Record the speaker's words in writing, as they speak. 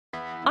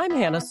I'm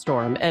Hannah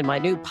Storm, and my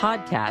new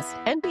podcast,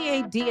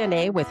 NBA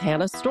DNA with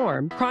Hannah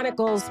Storm,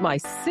 chronicles my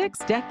 6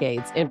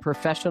 decades in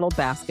professional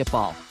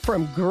basketball.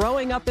 From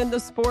growing up in the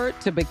sport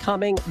to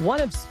becoming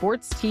one of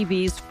sports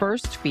TV's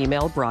first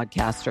female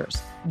broadcasters.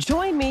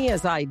 Join me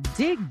as I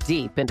dig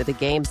deep into the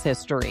game's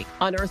history,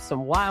 unearth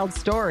some wild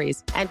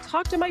stories, and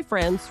talk to my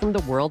friends from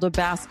the world of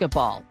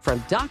basketball,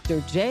 from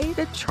Dr. J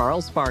to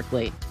Charles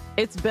Barkley.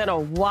 It's been a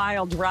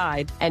wild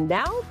ride, and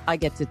now I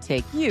get to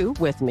take you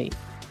with me.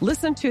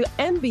 Listen to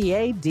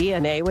NBA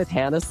DNA with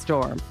Hannah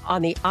Storm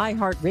on the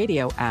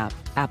iHeartRadio app,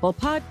 Apple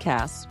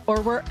Podcasts, or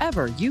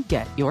wherever you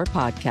get your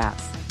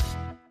podcasts.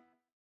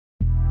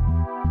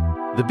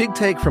 The Big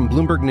Take from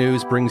Bloomberg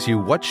News brings you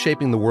what's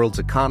shaping the world's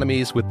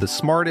economies with the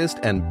smartest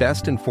and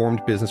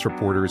best-informed business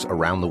reporters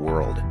around the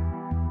world.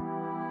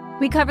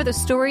 We cover the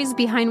stories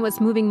behind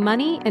what's moving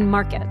money and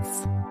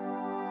markets,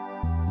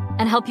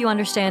 and help you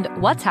understand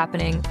what's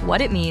happening, what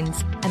it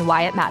means, and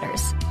why it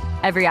matters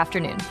every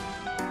afternoon.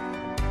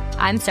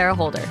 I'm Sarah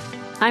Holder.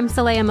 I'm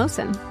Saleha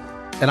Mohsin.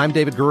 And I'm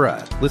David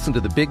Gura. Listen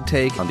to The Big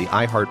Take on the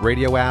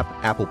iHeartRadio app,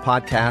 Apple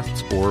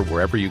Podcasts, or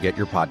wherever you get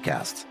your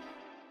podcasts.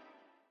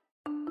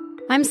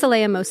 I'm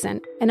Saleha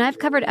Mohsin, and I've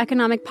covered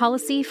economic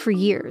policy for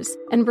years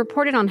and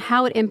reported on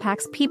how it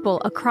impacts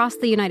people across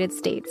the United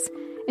States.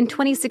 In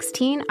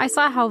 2016, I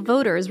saw how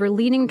voters were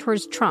leaning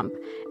towards Trump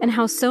and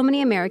how so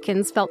many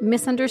Americans felt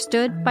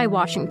misunderstood by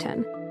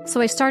Washington. So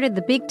I started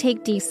The Big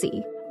Take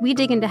DC. We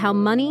dig into how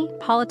money,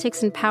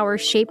 politics, and power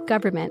shape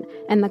government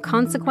and the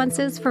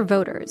consequences for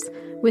voters.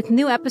 With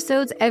new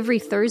episodes every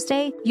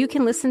Thursday, you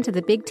can listen to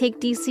The Big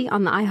Take DC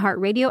on the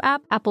iHeartRadio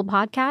app, Apple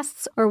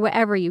Podcasts, or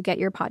wherever you get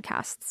your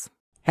podcasts.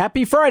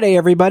 Happy Friday,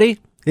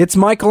 everybody. It's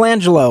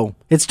Michelangelo.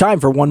 It's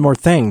time for One More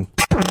Thing.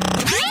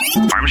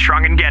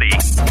 Armstrong and Getty.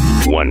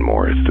 One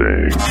more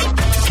thing.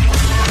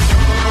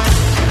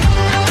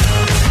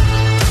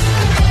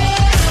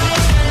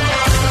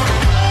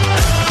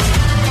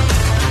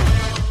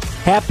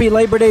 Happy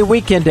Labor Day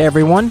weekend to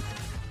everyone.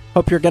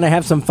 Hope you're going to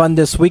have some fun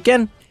this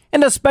weekend.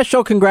 And a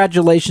special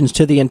congratulations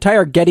to the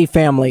entire Getty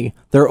family.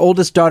 Their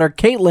oldest daughter,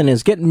 Caitlin,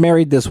 is getting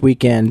married this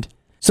weekend.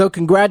 So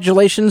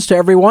congratulations to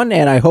everyone,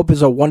 and I hope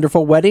it's a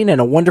wonderful wedding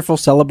and a wonderful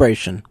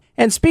celebration.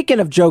 And speaking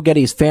of Joe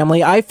Getty's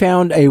family, I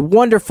found a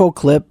wonderful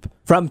clip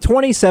from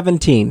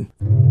 2017.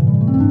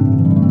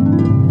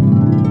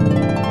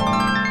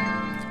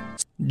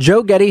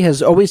 Joe Getty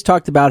has always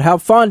talked about how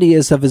fond he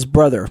is of his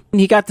brother.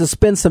 He got to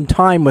spend some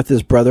time with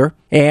his brother.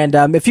 And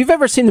if you've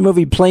ever seen the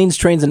movie Planes,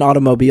 Trains, and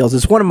Automobiles,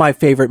 it's one of my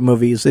favorite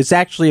movies. It's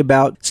actually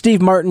about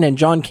Steve Martin and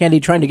John Candy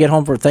trying to get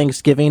home for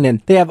Thanksgiving,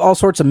 and they have all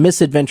sorts of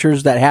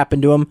misadventures that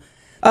happen to them.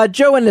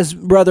 Joe and his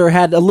brother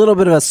had a little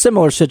bit of a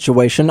similar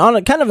situation on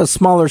a kind of a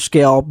smaller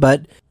scale,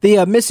 but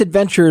the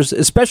misadventures,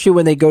 especially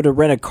when they go to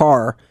rent a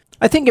car,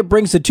 I think it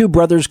brings the two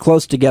brothers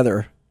close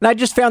together. And I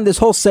just found this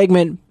whole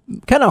segment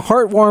kind of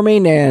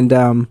heartwarming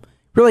and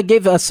really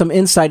gave us some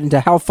insight into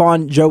how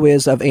fond Joe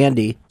is of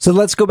Andy. So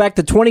let's go back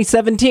to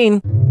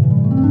 2017.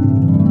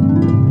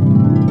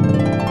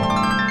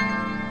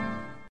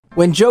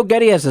 When Joe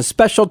Getty has a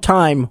special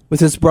time with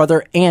his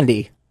brother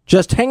Andy,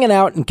 just hanging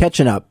out and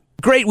catching up.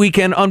 Great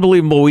weekend,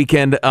 unbelievable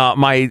weekend.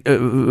 My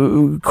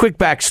quick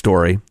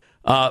backstory.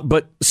 A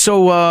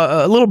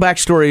little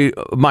backstory.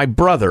 My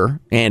brother,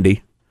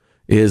 Andy,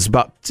 he's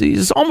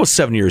almost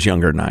 7 years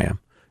younger than I am.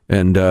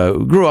 And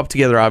grew up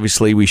together,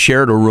 obviously. We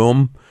shared a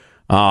room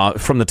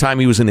from the time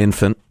he was an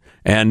infant.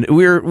 And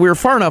we're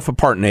far enough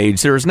apart in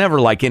age. There was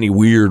never like any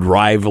weird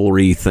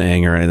rivalry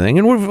thing or anything.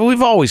 And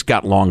we've always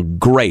got along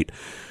great.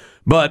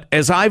 But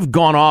as I've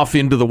gone off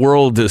into the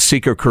world to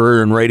seek a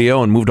career in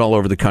radio and moved all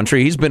over the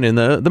country, he's been in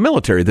the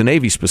military, the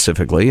Navy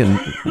specifically, and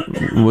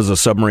was a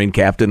submarine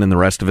captain and the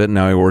rest of it. And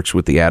now he works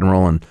with the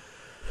Admiral and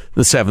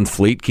the 7th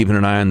Fleet, keeping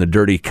an eye on the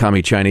dirty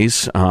commie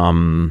Chinese.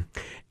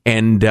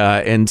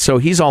 And so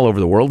he's all over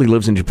the world. He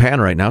lives in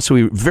Japan right now, so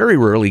we very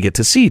rarely get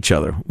to see each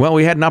other. Well,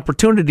 we had an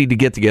opportunity to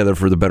get together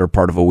for the better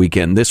part of a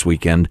weekend this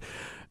weekend,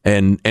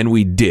 and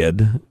we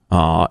did.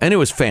 And it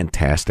was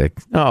fantastic.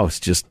 Oh,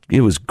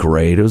 it was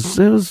great. It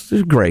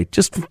was great.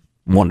 Just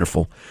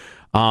wonderful.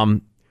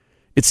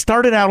 It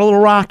started out a little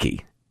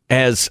rocky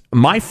as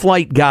my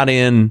flight got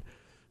in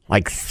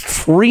like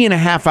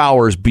 3.5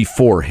 hours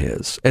before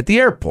his at the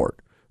airport.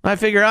 I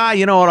figure,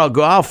 you know what,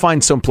 I'll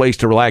find some place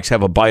to relax,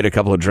 have a bite, a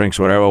couple of drinks,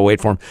 whatever, I'll wait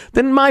for him.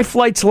 Then my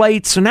flight's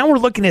late, so now we're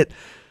looking at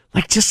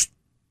like just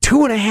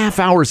 2.5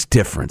 hours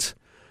difference.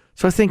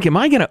 So I think, am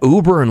I going to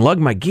Uber and lug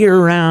my gear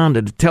around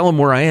and tell him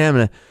where I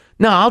am?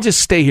 No, I'll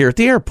just stay here at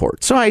the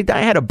airport. So I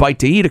had a bite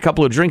to eat, a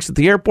couple of drinks at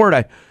the airport.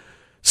 I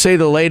say to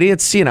the lady,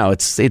 it's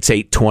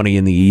 8:20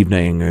 in the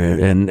evening,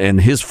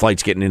 and his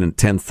flight's getting in at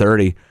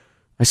 10:30.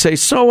 I say,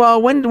 so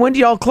when do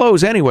y'all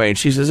close anyway? And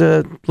she says,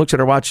 looks at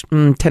her watch,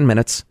 10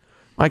 minutes.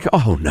 Like,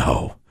 oh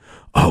no.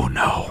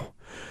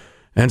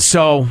 And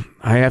so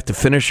I have to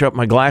finish up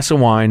my glass of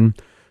wine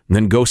and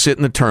then go sit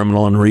in the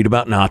terminal and read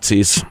about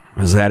Nazis,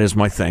 as that is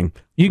my thing.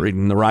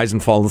 Reading The Rise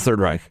and Fall of the Third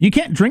Reich. You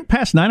can't drink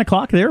past 9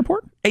 o'clock at the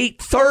airport?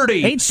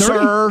 8:30,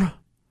 sir.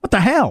 What the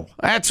hell?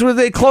 That's where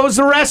they close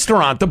the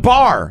restaurant, the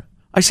bar.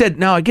 I said,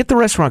 "No, I get the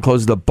restaurant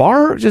closed. The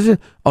bar?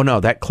 Oh, no,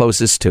 that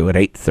closes too at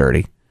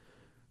 8:30.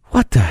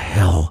 What the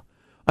hell?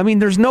 I mean,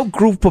 there's no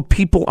group of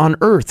people on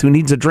earth who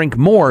needs a drink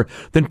more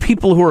than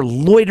people who are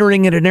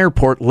loitering at an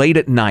airport late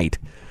at night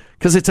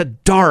because it's a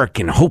dark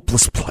and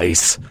hopeless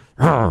place.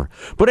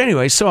 But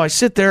anyway, so I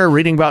sit there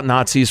reading about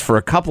Nazis for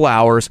a couple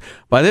hours.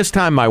 By this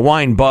time, my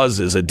wine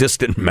buzz is a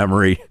distant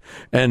memory,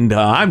 and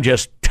I'm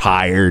just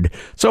tired.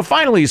 So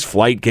finally, his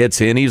flight gets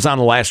in. He's on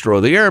the last row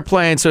of the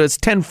airplane, so it's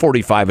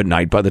 10:45 at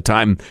night by the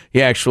time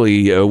he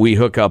actually we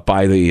hook up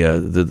by the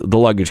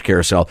luggage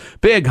carousel.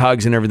 Big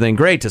hugs and everything.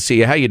 Great to see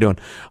you. How you doing?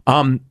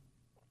 And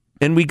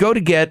we go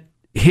to get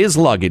his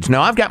luggage.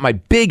 Now, I've got my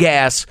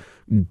big-ass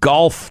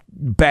golf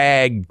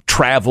bag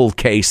travel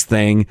case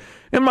thing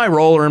and my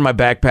roller in my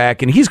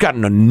backpack, and he's got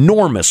an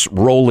enormous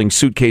rolling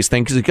suitcase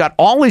thing because he's got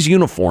all his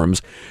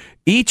uniforms,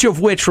 each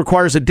of which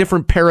requires a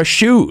different pair of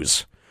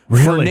shoes.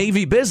 For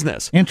Navy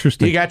business.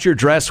 Interesting. You got your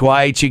dress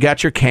whites, you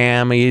got your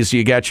camis,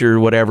 you got your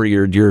whatever,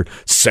 your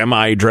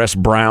semi-dress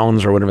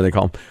browns or whatever they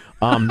call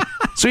them.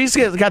 So he's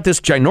got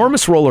this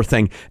ginormous roller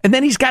thing, and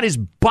then he's got his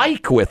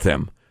bike with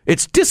him.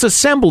 It's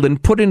disassembled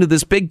and put into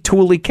this big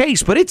tooly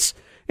case, but it's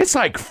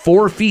like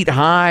 4 feet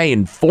high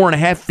and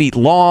 4.5 feet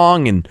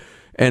long,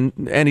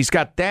 and he's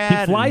got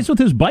that. He flies with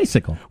his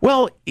bicycle.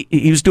 Well,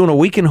 he was doing a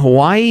week in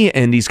Hawaii,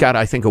 and he's got,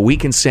 I think, a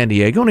week in San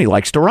Diego, and he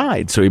likes to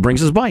ride, so he brings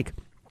his bike.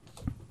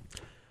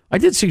 I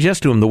did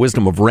suggest to him the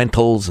wisdom of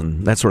rentals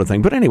and that sort of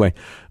thing. But anyway,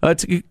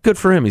 it's good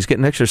for him. He's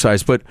getting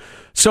exercise. But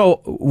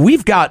so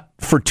we've got,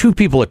 for two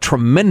people, a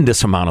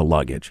tremendous amount of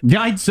luggage.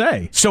 Yeah, I'd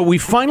say. So we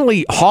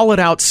finally haul it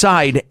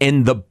outside,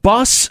 and the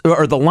bus,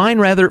 or the line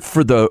rather,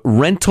 for the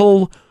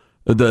rental,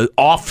 the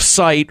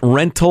off-site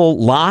rental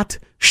lot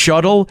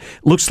shuttle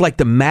looks like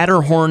the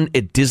Matterhorn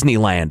at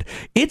Disneyland.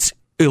 It's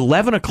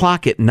 11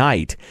 o'clock at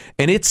night,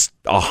 and it's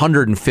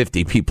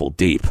 150 people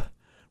deep.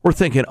 We're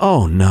thinking,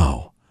 oh,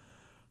 no.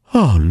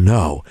 Oh,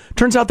 no.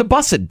 Turns out the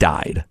bus had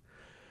died.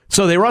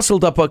 So they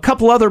rustled up a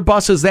couple other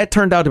buses. That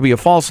turned out to be a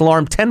false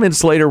alarm. 10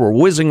 minutes later, we're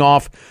whizzing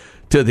off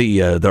to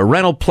the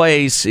rental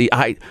place.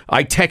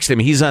 I text him.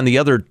 He's on the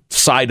other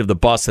side of the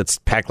bus that's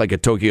packed like a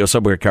Tokyo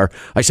subway car.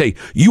 I say,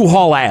 you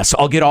haul ass.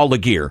 I'll get all the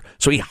gear.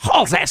 So he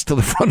hauls ass to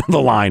the front of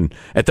the line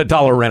at the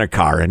Dollar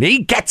Rent-A-Car, and he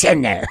gets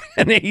in there.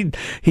 And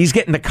he's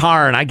getting the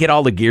car, and I get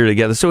all the gear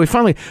together. So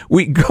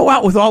we go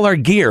out with all our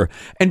gear.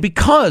 And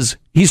because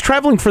he's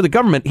traveling for the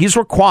government, he's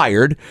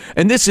required,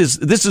 and this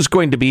is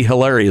going to be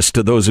hilarious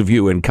to those of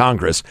you in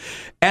Congress,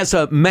 as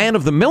a man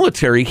of the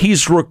military,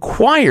 he's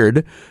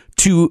required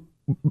to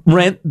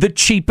rent the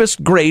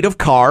cheapest grade of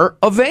car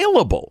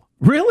available.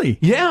 Really?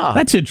 Yeah.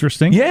 That's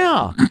interesting.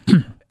 Yeah.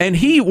 And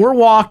we're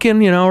walking,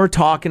 we're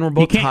talking, we're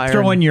both tired. You can't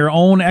throw in your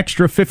own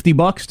extra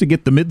 $50 to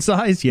get the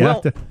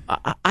midsize?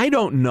 I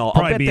don't know.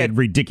 Probably be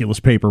ridiculous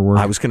paperwork.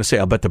 I was going to say,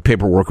 I'll bet the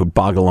paperwork would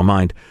boggle a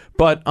mind.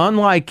 But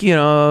unlike,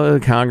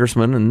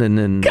 congressmen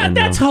and God,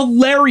 that's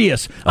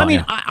hilarious.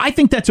 I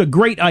think that's a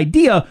great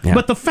idea,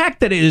 but the fact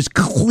that it is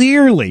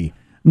clearly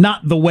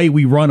not the way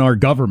we run our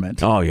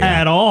government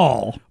at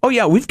all. Oh,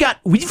 yeah. We've got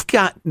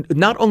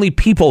not only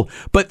people,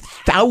 but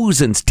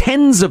thousands,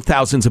 tens of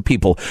thousands of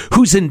people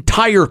whose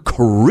entire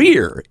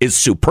career is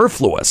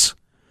superfluous.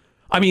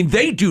 I mean,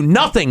 they do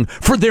nothing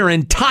for their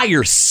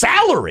entire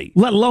salary.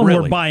 Let alone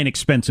we're buying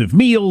expensive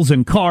meals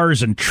and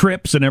cars and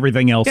trips and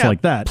everything else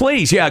like that.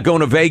 Please, going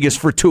to Vegas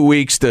for 2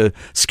 weeks to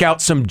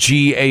scout some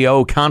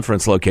GAO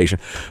conference location.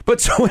 But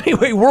so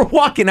anyway, we're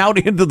walking out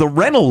into the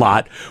rental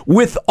lot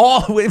with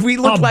we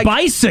look like... A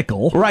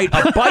bicycle? Right,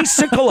 a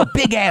bicycle, a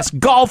big-ass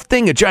golf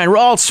thing, a giant...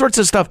 all sorts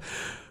of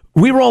stuff.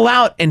 We roll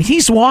out, and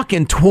he's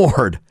walking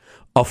toward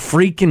a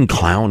freaking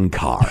clown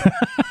car.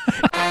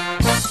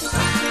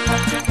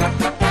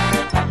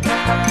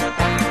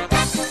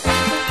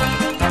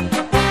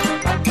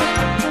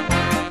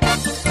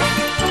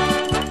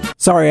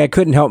 Sorry, I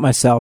couldn't help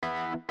myself.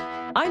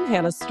 I'm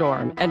Hannah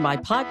Storm, and my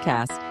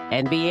podcast,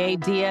 NBA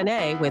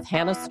DNA with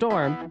Hannah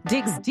Storm,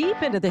 digs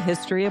deep into the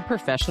history of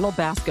professional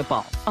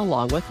basketball,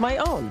 along with my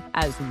own,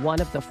 as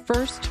one of the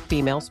first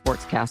female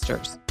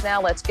sportscasters.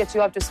 Now let's get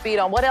you up to speed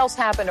on what else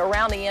happened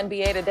around the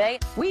NBA today.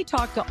 We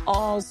talk to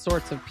all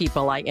sorts of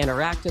people I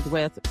interacted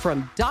with,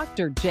 from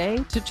Dr.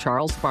 J to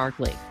Charles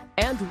Barkley,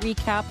 and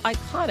recap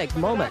iconic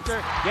moments.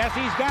 Yes,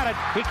 he's got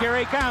it. Here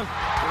he comes.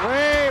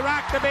 Way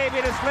rock the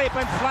baby to sleep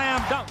and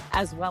slam dunk.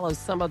 As well as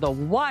some of the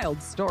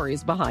wild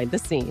stories behind the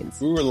scenes.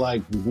 We were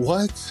like,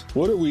 what?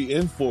 What are we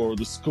in for?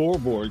 The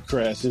scoreboard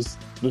crashes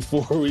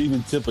before we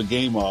even tip a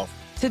game off.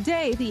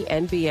 Today, the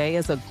NBA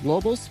is a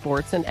global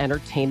sports and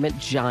entertainment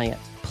giant.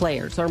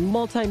 Players are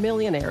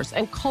multimillionaires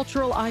and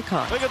cultural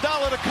icons.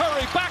 Iguodala to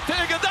Curry, back to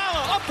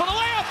Iguodala, up for the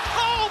layup.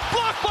 Oh,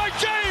 blocked by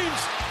James.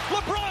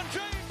 LeBron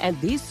James. And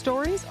these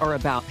stories are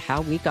about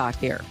how we got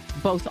here,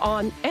 both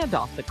on and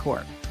off the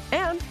court.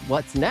 And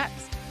what's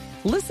next?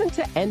 Listen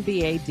to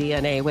NBA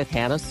DNA with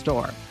Hannah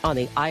Storm on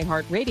the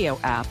iHeartRadio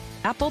app,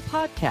 Apple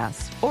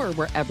Podcasts, or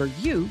wherever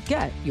you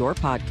get your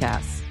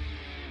podcasts.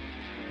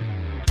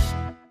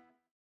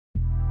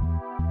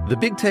 The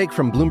Big Take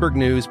from Bloomberg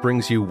News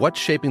brings you what's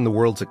shaping the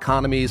world's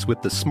economies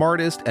with the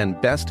smartest and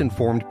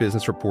best-informed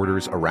business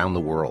reporters around the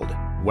world.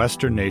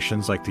 Western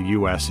nations like the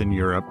U.S. and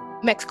Europe.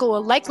 Mexico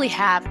will likely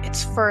have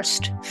its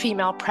first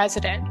female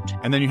president.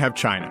 And then you have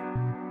China.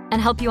 And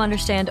help you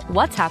understand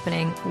what's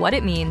happening, what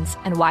it means,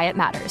 and why it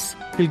matters.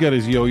 He'll get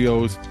his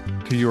yo-yos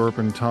to Europe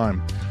in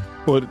time.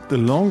 But the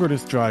longer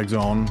this drags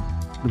on,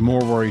 the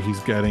more worry he's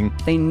getting.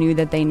 They knew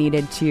that they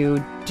needed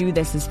to do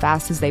this as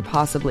fast as they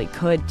possibly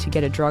could to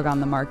get a drug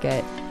on the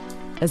market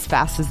as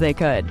fast as they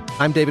could.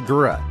 I'm David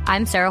Gura.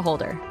 I'm Sarah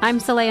Holder. I'm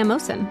Saleha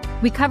Mohsen.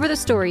 We cover the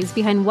stories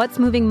behind what's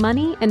moving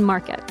money and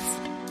markets.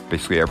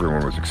 Basically,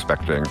 everyone was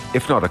expecting,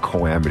 if not a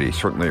calamity,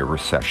 certainly a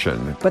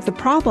recession. But the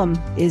problem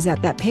is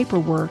that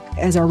paperwork,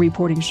 as our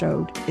reporting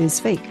showed, is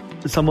fake.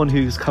 As someone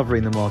who's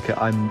covering the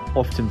market, I'm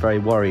often very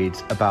worried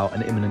about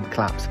an imminent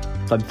collapse.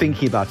 So I'm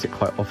thinking about it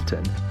quite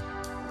often.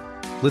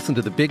 Listen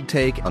to The Big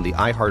Take on the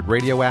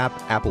iHeartRadio app,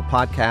 Apple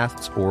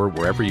Podcasts, or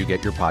wherever you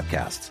get your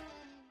podcasts.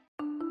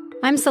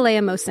 I'm Saleha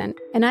Mohsen,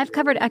 and I've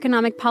covered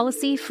economic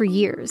policy for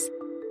years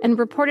and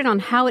reported on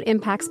how it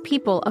impacts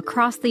people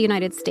across the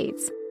United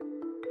States.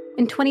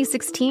 In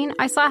 2016,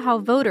 I saw how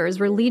voters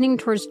were leaning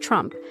towards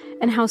Trump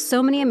and how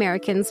so many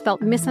Americans felt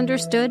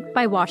misunderstood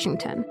by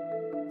Washington.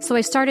 So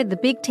I started The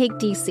Big Take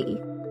DC.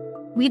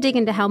 We dig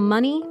into how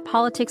money,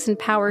 politics, and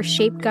power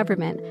shape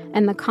government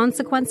and the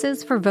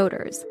consequences for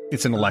voters.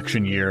 It's an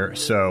election year,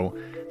 so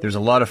there's a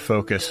lot of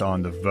focus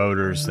on the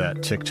voters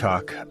that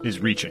TikTok is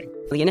reaching.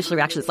 The initial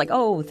reaction is like,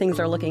 oh, things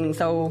are looking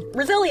so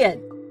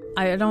resilient.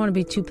 I don't want to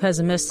be too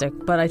pessimistic,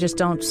 but I just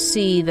don't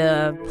see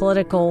the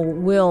political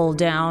will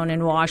down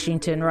in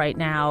Washington right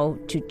now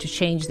to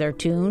change their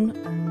tune.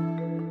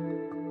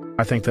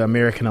 I think the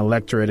American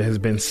electorate has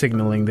been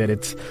signaling that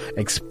it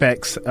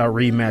expects a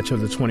rematch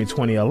of the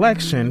 2020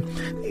 election.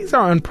 These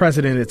are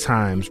unprecedented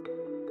times.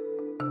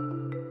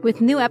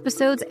 With new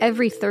episodes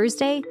every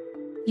Thursday,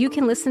 you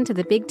can listen to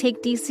The Big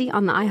Take DC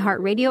on the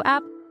iHeartRadio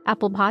app,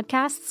 Apple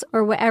Podcasts,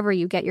 or wherever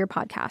you get your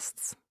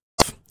podcasts.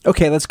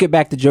 Okay, let's get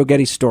back to Joe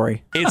Getty's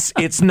story.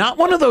 It's not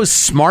one of those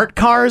smart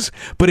cars,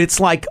 but it's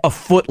like a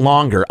foot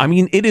longer. I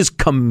mean, it is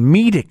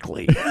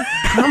comically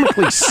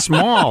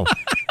small.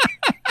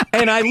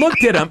 And I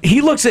looked at him.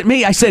 He looks at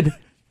me. I said,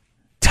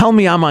 tell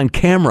me I'm on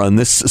camera and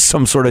this is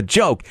some sort of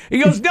joke.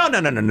 He goes, no,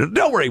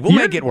 don't worry. We'll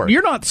make it work.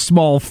 You're not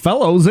small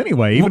fellows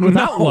anyway, even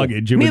without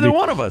luggage. Neither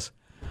one of us.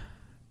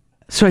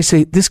 So I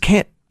say,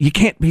 you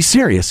can't be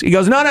serious. He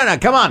goes, no,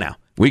 come on now.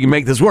 We can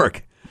make this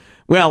work.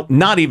 Well,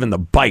 not even the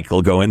bike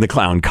will go in the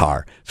clown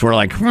car. So we're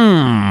like,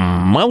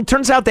 well, it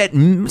turns out that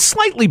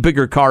slightly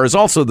bigger car is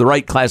also the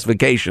right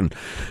classification.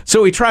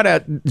 So we try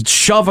to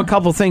shove a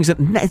couple things,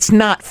 and it's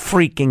not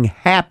freaking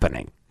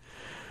happening.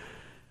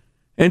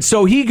 And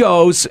so he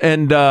goes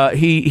and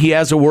he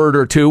has a word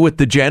or two with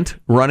the gent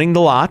running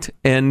the lot,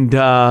 and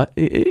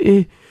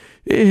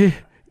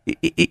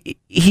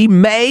he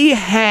may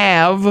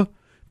have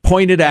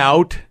pointed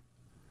out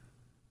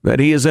that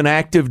he is an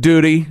active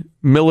duty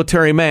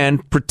military man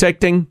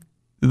protecting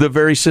the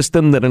very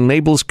system that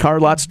enables car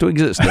lots to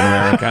exist in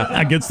America.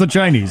 Against the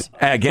Chinese.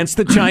 Against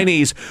the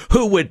Chinese,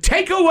 who would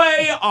take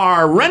away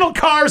our rental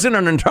cars and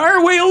an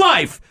entire way of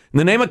life in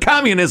the name of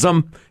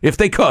communism if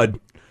they could.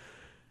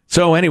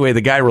 So anyway,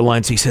 the guy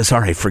relents. He says, all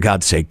right, for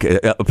God's sake,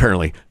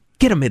 apparently,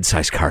 get a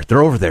mid-sized car.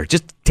 They're over there.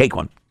 Just take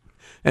one.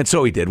 And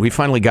so he did. We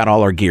finally got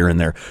all our gear in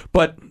there.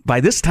 But by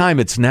this time,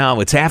 it's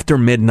after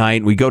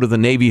midnight. We go to the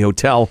Navy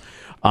Hotel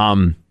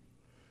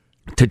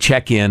to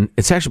check in.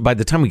 It's actually, by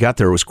the time we got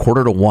there, it was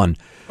 1:45.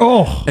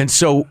 Oh. And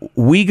so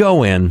we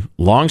go in,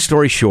 long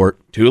story short,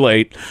 too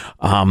late.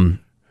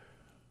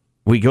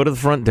 We go to the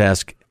front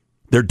desk.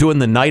 They're doing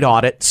the night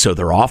audit, so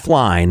they're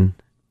offline.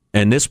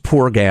 And this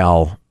poor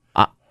gal,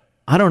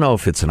 I don't know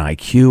if it's an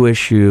IQ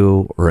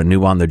issue or a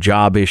new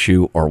on-the-job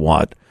issue or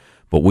what,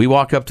 but we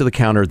walk up to the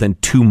counter, then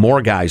two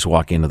more guys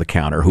walk into the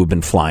counter who've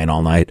been flying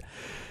all night.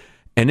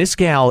 And this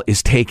gal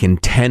is taking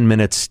 10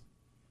 minutes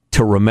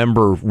to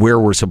remember where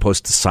we're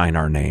supposed to sign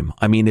our name.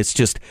 I mean, it's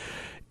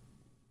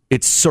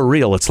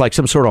surreal. It's like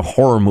some sort of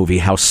horror movie,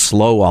 how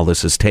slow all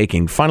this is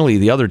taking. Finally,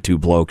 the other two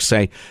blokes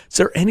say, is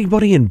there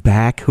anybody in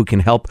back who can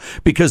help?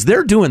 Because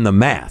they're doing the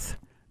math.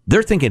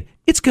 They're thinking,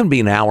 it's going to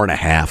be an hour and a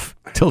half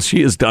till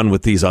she is done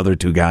with these other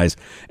two guys.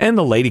 And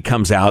the lady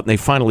comes out, and they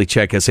finally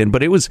check us in.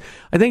 But I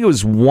think it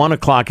was 1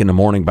 o'clock in the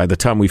morning by the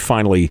time we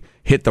finally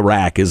hit the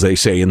rack, as they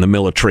say in the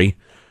military,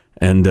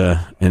 and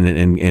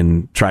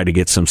try to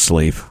get some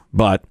sleep.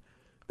 But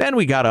then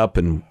we got up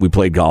and we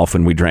played golf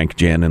and we drank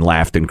gin and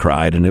laughed and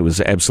cried, and it was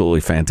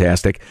absolutely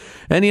fantastic.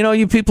 And,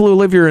 you people who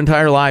live your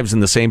entire lives in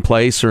the same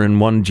place or in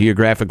one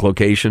geographic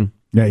location.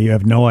 Yeah, you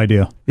have no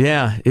idea.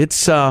 Yeah,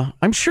 it's.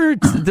 I'm sure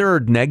there are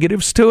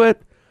negatives to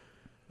it,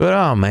 but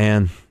oh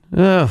man,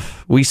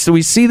 we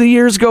see the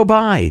years go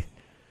by.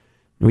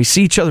 We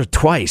see each other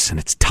twice, and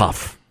it's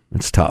tough.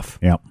 It's tough.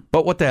 Yeah.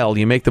 But what the hell?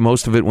 You make the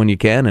most of it when you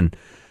can,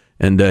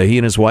 and he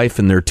and his wife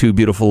and their two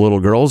beautiful little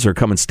girls are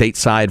coming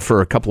stateside for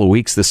a couple of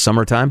weeks this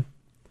summertime.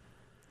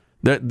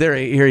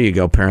 Here you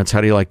go, parents. How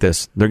do you like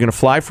this? They're going to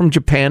fly from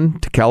Japan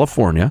to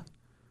California,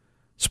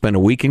 spend a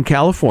week in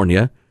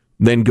California,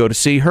 then go to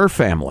see her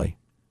family.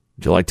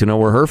 Would you like to know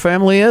where her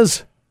family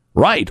is?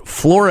 Right,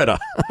 Florida.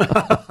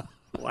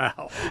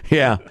 Wow.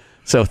 Yeah.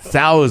 So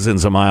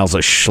thousands of miles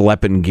of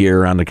schlepping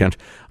gear around the country.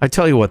 I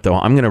tell you what, though,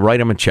 I'm going to write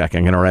him a check.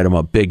 I'm going to write him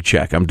a big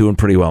check. I'm doing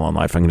pretty well in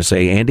life. I'm going to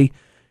say, Andy,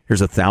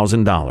 here's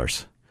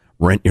 $1,000.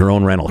 Rent your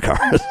own rental car.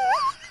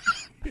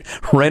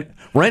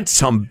 Rent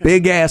some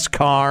big-ass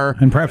car.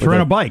 And perhaps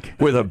rent a bike.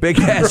 With a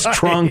big-ass Right.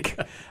 trunk.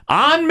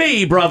 On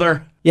me,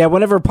 brother. Yeah,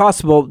 whenever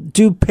possible,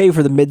 do pay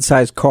for the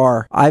mid-sized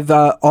car. I've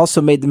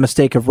also made the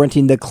mistake of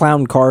renting the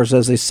clown cars,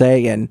 as they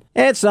say, and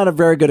it's not a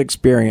very good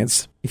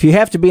experience. If you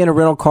have to be in a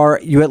rental car,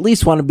 you at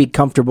least want to be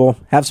comfortable,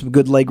 have some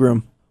good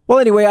legroom. Well,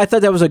 anyway, I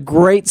thought that was a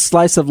great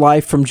slice of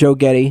life from Joe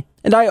Getty,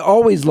 and I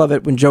always love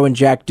it when Joe and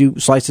Jack do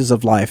slices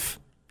of life.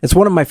 It's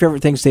one of my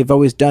favorite things they've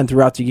always done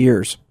throughout the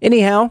years.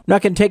 Anyhow, I'm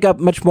not going to take up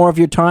much more of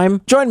your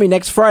time. Join me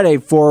next Friday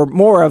for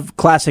more of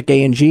Classic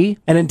A&G,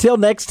 and until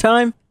next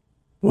time,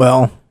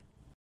 well,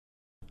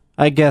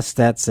 I guess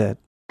that's it.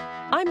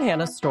 I'm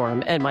Hannah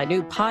Storm, and my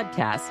new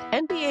podcast,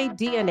 NBA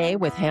DNA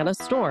with Hannah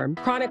Storm,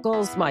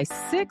 chronicles my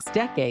 6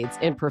 decades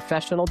in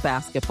professional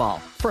basketball.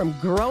 From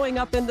growing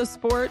up in the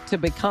sport to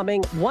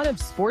becoming one of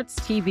sports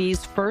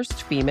TV's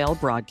first female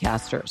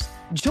broadcasters.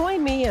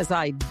 Join me as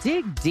I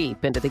dig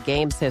deep into the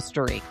game's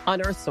history,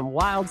 unearth some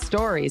wild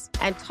stories,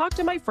 and talk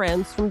to my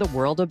friends from the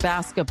world of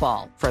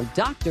basketball, from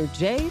Dr.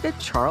 J to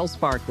Charles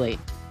Barkley.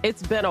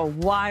 It's been a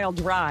wild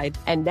ride,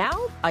 and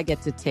now I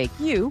get to take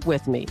you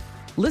with me.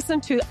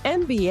 Listen to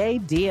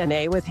NBA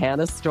DNA with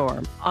Hannah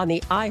Storm on the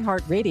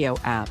iHeartRadio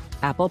app,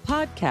 Apple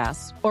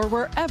Podcasts, or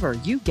wherever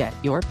you get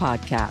your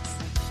podcasts.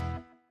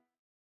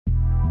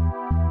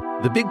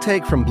 The Big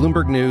Take from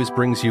Bloomberg News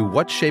brings you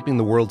what's shaping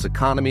the world's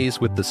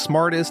economies with the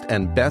smartest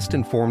and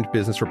best-informed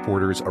business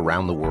reporters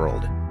around the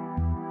world.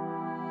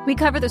 We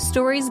cover the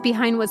stories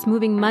behind what's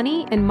moving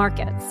money and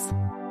markets,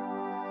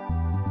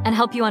 and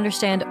help you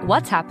understand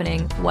what's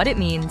happening, what it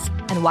means,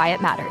 and why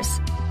it matters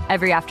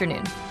every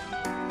afternoon.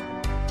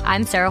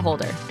 I'm Sarah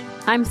Holder.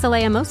 I'm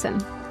Saleha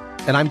Mohsin.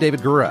 And I'm David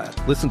Gura.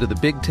 Listen to The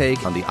Big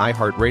Take on the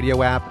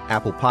iHeartRadio app,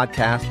 Apple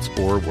Podcasts,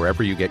 or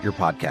wherever you get your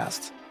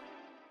podcasts.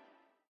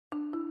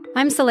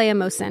 I'm Saleha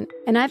Mohsin,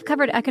 and I've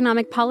covered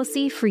economic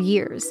policy for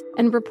years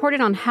and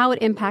reported on how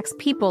it impacts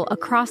people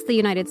across the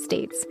United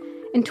States.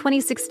 In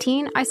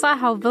 2016, I saw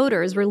how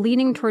voters were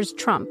leaning towards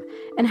Trump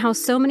and how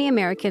so many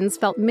Americans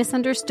felt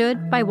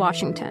misunderstood by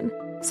Washington.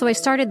 So I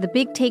started The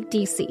Big Take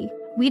DC.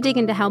 We dig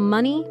into how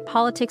money,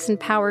 politics, and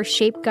power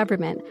shape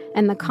government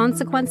and the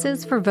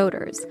consequences for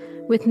voters.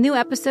 With new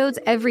episodes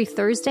every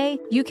Thursday,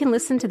 you can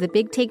listen to The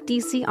Big Take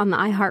DC on the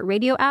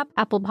iHeartRadio app,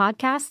 Apple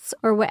Podcasts,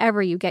 or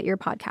wherever you get your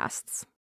podcasts.